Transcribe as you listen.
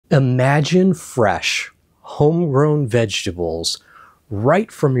Imagine fresh, homegrown vegetables right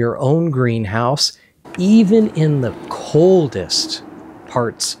from your own greenhouse, even in the coldest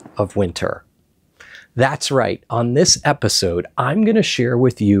parts of winter. That's right. On this episode, I'm going to share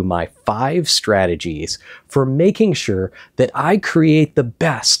with you my 5 strategies for making sure that I create the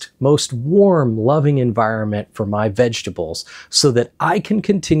best, most warm, loving environment for my vegetables so that I can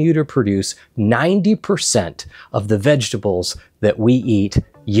continue to produce 90% of the vegetables that we eat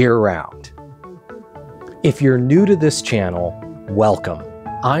year-round. If you're new to this channel, welcome.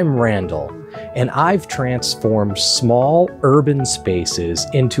 I'm Randall, and I've transformed small urban spaces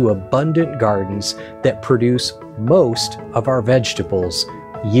into abundant gardens that produce most of our vegetables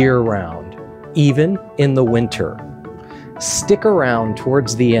year-round, even in the winter. Stick around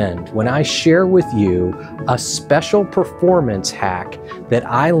towards the end when I share with you a special performance hack that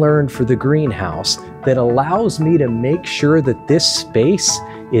I learned for the greenhouse that allows me to make sure that this space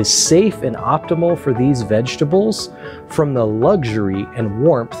is safe and optimal for these vegetables from the luxury and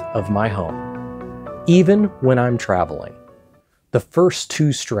warmth of my home, even when I'm traveling. The first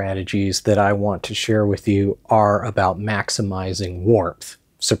 2 strategies that I want to share with you are about maximizing warmth.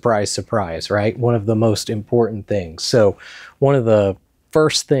 Surprise, surprise, right? One of the most important things. So one of the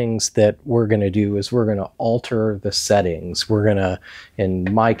first things that we're going to do is we're going to alter the settings. We're going to,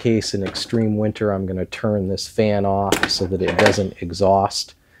 in my case, in extreme winter, I'm going to turn this fan off so that it doesn't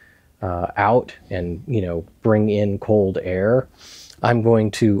exhaust out and, bring in cold air. I'm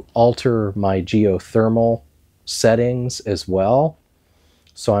going to alter my geothermal settings as well.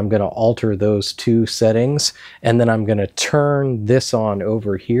 So I'm going to alter those 2 settings, and then I'm going to turn this on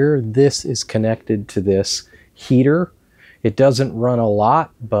over here. This is connected to this heater. It doesn't run a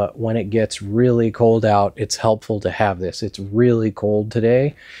lot, but when it gets really cold out, it's helpful to have this. It's really cold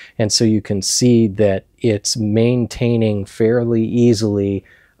today, and so you can see that it's maintaining fairly easily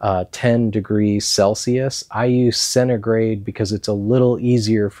 10 degrees Celsius. I use centigrade because it's a little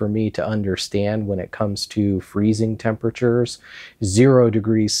easier for me to understand when it comes to freezing temperatures. 0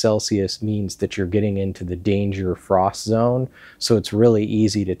 degrees Celsius means that you're getting into the danger frost zone, so it's really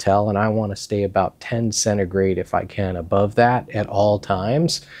easy to tell, and I want to stay about 10 centigrade if I can above that at all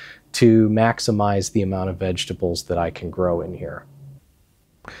times to maximize the amount of vegetables that I can grow in here.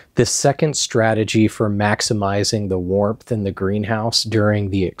 The second strategy for maximizing the warmth in the greenhouse during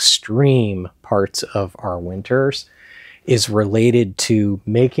the extreme parts of our winters is related to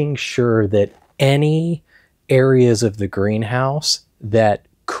making sure that any areas of the greenhouse that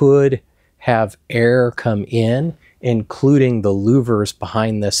could have air come in, including the louvers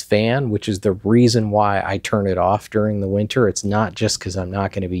behind this fan, which is the reason why I turn it off during the winter. It's not just because I'm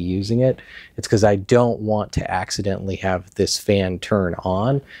not going to be using it. It's because I don't want to accidentally have this fan turn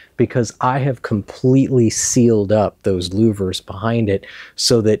on, because I have completely sealed up those louvers behind it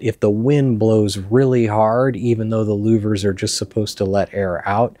so that if the wind blows really hard, even though the louvers are just supposed to let air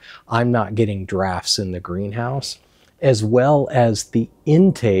out, I'm not getting drafts in the greenhouse, as well as the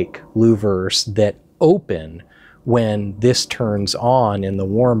intake louvers that open when this turns on in the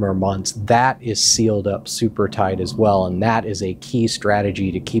warmer months. That is sealed up super tight as well, and that is a key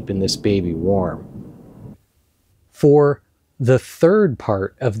strategy to keeping this baby warm. For the third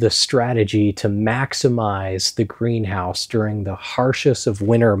part of the strategy to maximize the greenhouse during the harshest of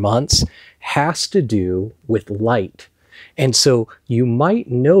winter months has to do with light. And so you might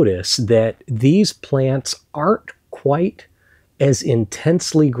notice that these plants aren't quite as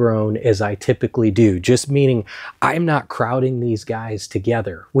intensely grown as I typically do, just meaning I'm not crowding these guys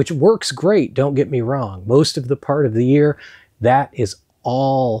together, which works great, don't get me wrong. Most of the part of the year, that is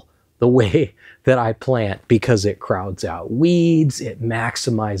all the way that I plant because it crowds out weeds, it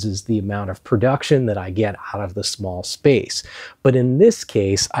maximizes the amount of production that I get out of the small space. But in this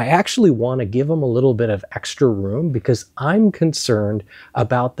case, I actually want to give them a little bit of extra room because I'm concerned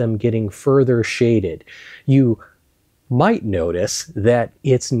about them getting further shaded. You might notice that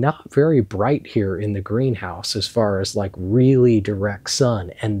it's not very bright here in the greenhouse as far as like really direct sun.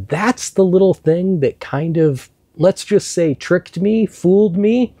 And that's the little thing that kind of, let's just say, tricked me, fooled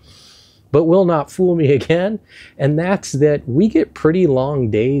me, but will not fool me again. And that's that we get pretty long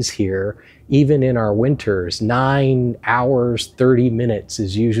days here, even in our winters. 9 hours, 30 minutes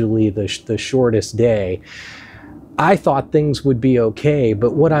is usually the shortest day. I thought things would be okay,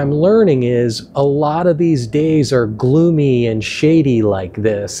 but what I'm learning is a lot of these days are gloomy and shady like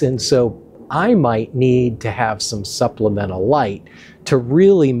this, and so I might need to have some supplemental light to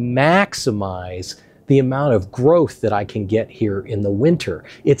really maximize the amount of growth that I can get here in the winter.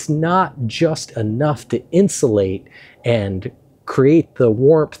 It's not just enough to insulate and create the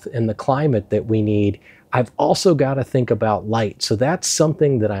warmth and the climate that we need I've also got to think about light. So that's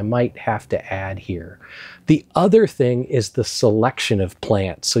something that I might have to add here. The other thing is the selection of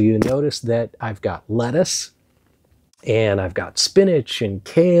plants. So you notice that I've got lettuce and I've got spinach and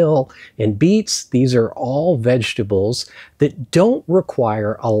kale and beets. These are all vegetables that don't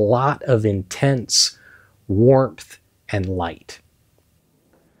require a lot of intense warmth and light.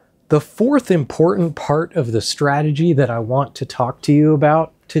 The fourth important part of the strategy that I want to talk to you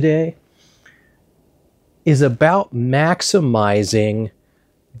about today is about maximizing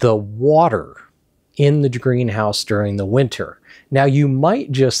the water in the greenhouse during the winter. Now, you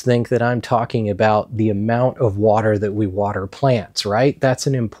might just think that I'm talking about the amount of water that we water plants, right? That's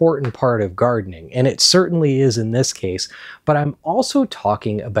an important part of gardening, and it certainly is in this case, but I'm also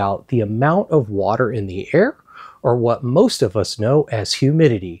talking about the amount of water in the air, or what most of us know as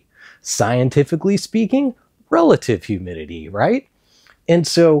humidity. Scientifically speaking, relative humidity, right? And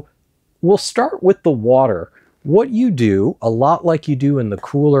so we'll start with the water. What you do, a lot like you do in the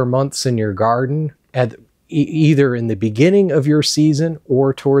cooler months in your garden, either in the beginning of your season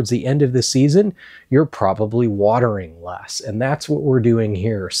or towards the end of the season, you're probably watering less. And that's what we're doing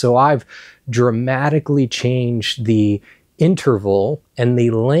here. So I've dramatically changed the interval and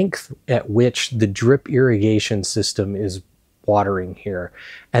the length at which the drip irrigation system is watering here.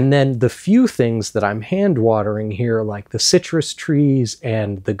 And then the few things that I'm hand watering here, like the citrus trees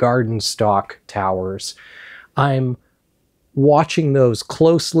and the garden stalk towers, I'm watching those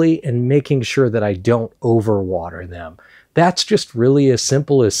closely and making sure that I don't overwater them. That's just really as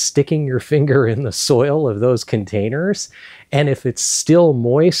simple as sticking your finger in the soil of those containers. And if it's still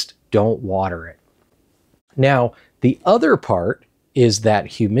moist, don't water it. Now, the other part is that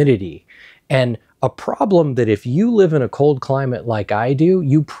humidity. And a problem that if you live in a cold climate like I do,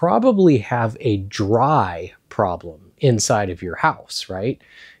 you probably have a dry problem inside of your house, right?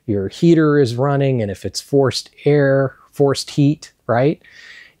 Your heater is running, and if it's forced air, forced heat, right,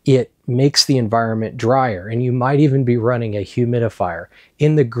 it makes the environment drier, and you might even be running a humidifier.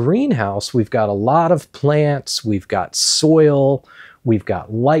 In the greenhouse, we've got a lot of plants, we've got soil, we've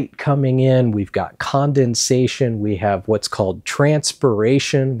got light coming in, we've got condensation, we have what's called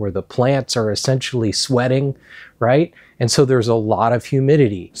transpiration, where the plants are essentially sweating, right? And so there's a lot of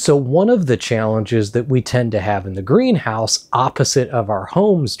humidity. So one of the challenges that we tend to have in the greenhouse, opposite of our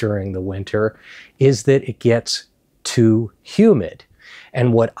homes during the winter, is that it gets too humid.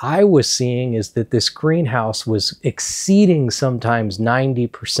 And what I was seeing is that this greenhouse was exceeding sometimes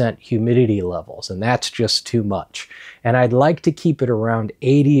 90% humidity levels, and that's just too much. And I'd like to keep it around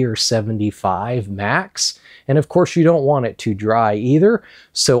 80 or 75 max. And of course, you don't want it too dry either.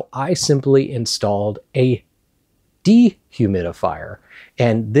 So I simply installed a dehumidifier.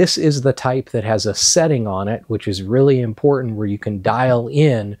 And this is the type that has a setting on it, which is really important, where you can dial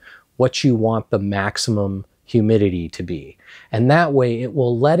in what you want the maximum humidity to be. And that way it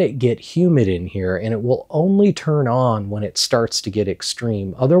will let it get humid in here, and it will only turn on when it starts to get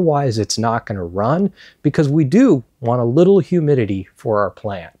extreme. Otherwise, it's not going to run, because we do want a little humidity for our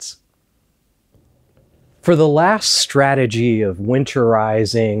plants. For the last strategy of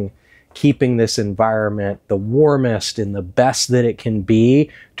winterizing, keeping this environment the warmest and the best that it can be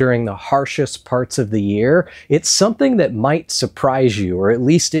during the harshest parts of the year, it's something that might surprise you, or at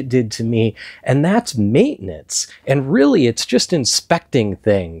least it did to me, and that's maintenance. And really, it's just inspecting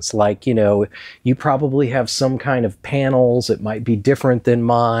things. Like, you know, you probably have some kind of panels that might be different than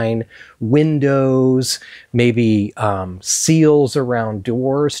mine, windows, maybe seals around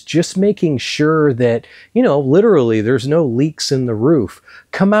doors, just making sure that, you know, literally there's no leaks in the roof.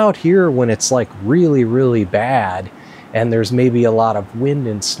 Come out here when it's like really, really bad and there's maybe a lot of wind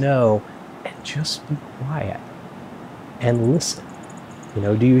and snow, and just be quiet and listen. You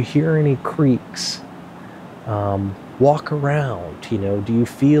know, do you hear any creaks? Walk around, you know, do you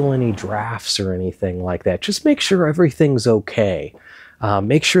feel any drafts or anything like that? Just make sure everything's okay.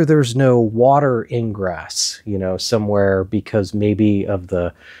 Make sure there's no water ingress, you know, somewhere because maybe of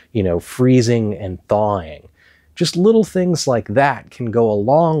the, you know, freezing and thawing. Just little things like that can go a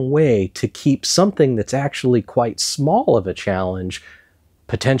long way to keep something that's actually quite small of a challenge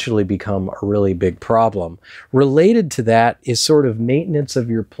potentially become a really big problem. Related to that is sort of maintenance of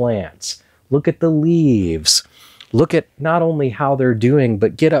your plants. Look at the leaves. Look at not only how they're doing,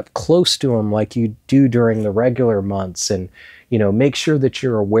 but get up close to them like you do during the regular months, and, you know, make sure that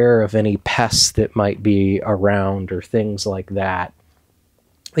you're aware of any pests that might be around or things like that.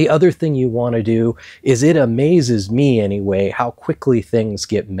 The other thing you want to do is, it amazes me anyway, how quickly things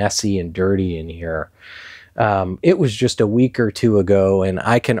get messy and dirty in here. It was just a week or two ago, and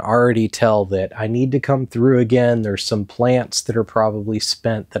I can already tell that I need to come through again. There's some plants that are probably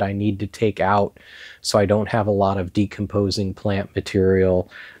spent that I need to take out so I don't have a lot of decomposing plant material.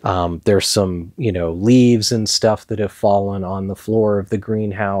 There's some, leaves and stuff that have fallen on the floor of the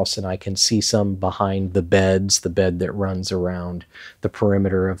greenhouse, and I can see some behind the beds, the bed that runs around the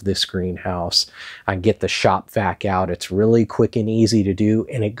perimeter of this greenhouse. I get the shop vac out. It's really quick and easy to do,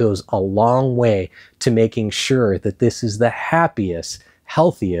 and it goes a long way to making sure that this is the happiest,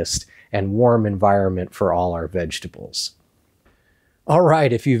 healthiest, and warm environment for all our vegetables. All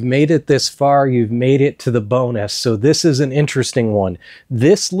right, if you've made it this far, you've made it to the bonus. So this is an interesting one.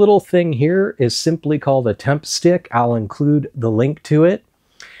 This little thing here is simply called a temp stick. I'll include the link to it.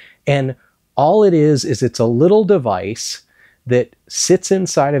 And all it is it's a little device that sits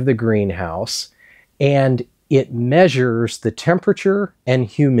inside of the greenhouse, and it measures the temperature and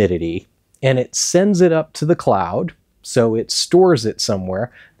humidity, and it sends it up to the cloud. So it stores it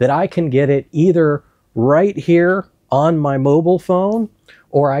somewhere that I can get it either right here on my mobile phone,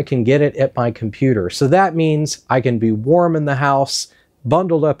 or I can get it at my computer. So that means I can be warm in the house,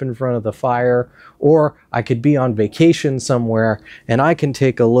 bundled up in front of the fire, or I could be on vacation somewhere and I can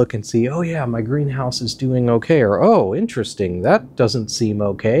take a look and see, oh yeah, my greenhouse is doing okay, or oh, interesting, that doesn't seem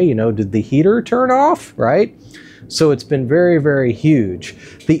okay. Did the heater turn off, right? So it's been very, very huge.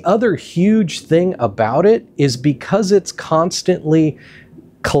 The other huge thing about it is because it's constantly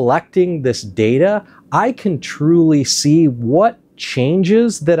collecting this data, I can truly see what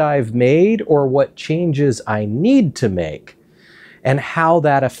changes that I've made or what changes I need to make and how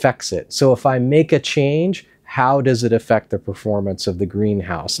that affects it. So if I make a change, how does it affect the performance of the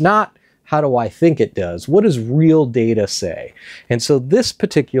greenhouse? Not how do I think it does? What does real data say? And so this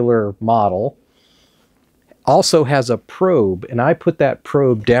particular model also has a probe, and I put that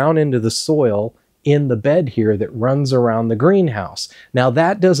probe down into the soil in the bed here that runs around the greenhouse. Now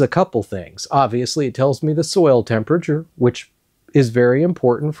that does a couple things. Obviously, it tells me the soil temperature, which is very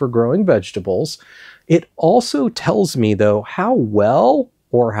important for growing vegetables. It also tells me, though, how well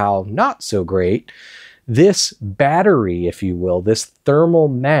or how not so great this battery, if you will, this thermal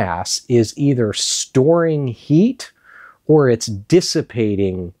mass is either storing heat or it's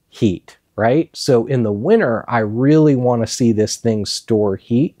dissipating heat. Right? So in the winter, I really want to see this thing store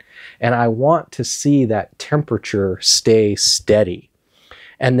heat, and I want to see that temperature stay steady.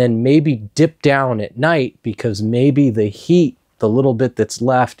 And then maybe dip down at night because maybe the heat, the little bit that's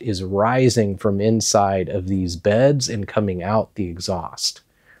left, is rising from inside of these beds and coming out the exhaust,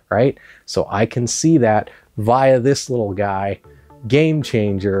 right? So I can see that via this little guy. Game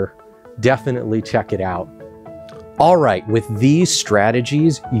changer. Definitely check it out. All right, with these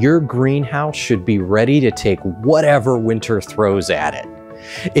strategies, your greenhouse should be ready to take whatever winter throws at it.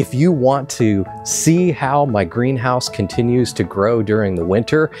 If you want to see how my greenhouse continues to grow during the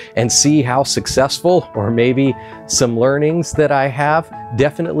winter and see how successful, or maybe some learnings that I have,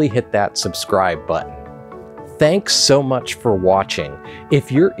 definitely hit that subscribe button. Thanks so much for watching.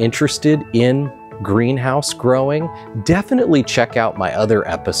 If you're interested in greenhouse growing, definitely check out my other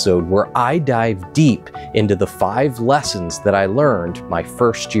episode where I dive deep into the 5 lessons that I learned my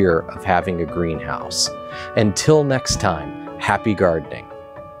first year of having a greenhouse. Until next time, happy gardening.